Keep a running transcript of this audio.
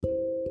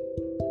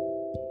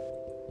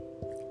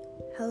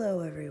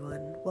Hello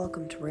everyone,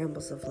 welcome to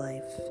Rambles of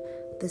Life.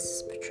 This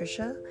is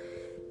Patricia,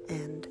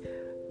 and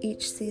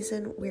each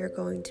season we are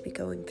going to be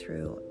going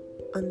through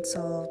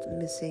unsolved,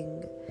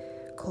 missing,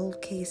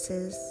 cold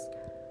cases,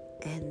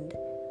 and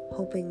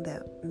hoping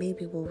that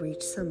maybe we'll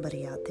reach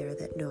somebody out there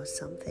that knows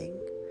something.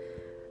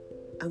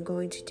 I'm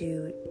going to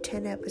do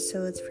 10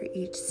 episodes for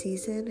each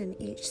season,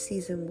 and each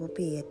season will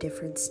be a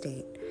different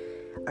state.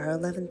 Our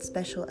 11th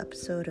special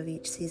episode of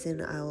each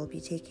season, I will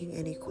be taking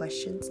any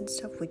questions and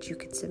stuff which you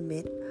can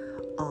submit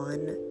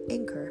on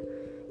Anchor.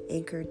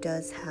 Anchor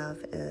does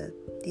have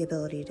the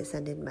ability to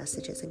send in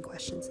messages and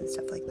questions and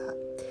stuff like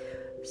that.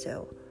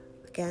 So,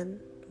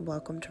 again,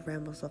 welcome to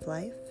Rambles of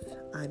Life.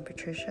 I'm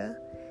Patricia,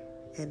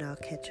 and I'll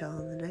catch y'all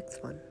in the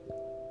next one.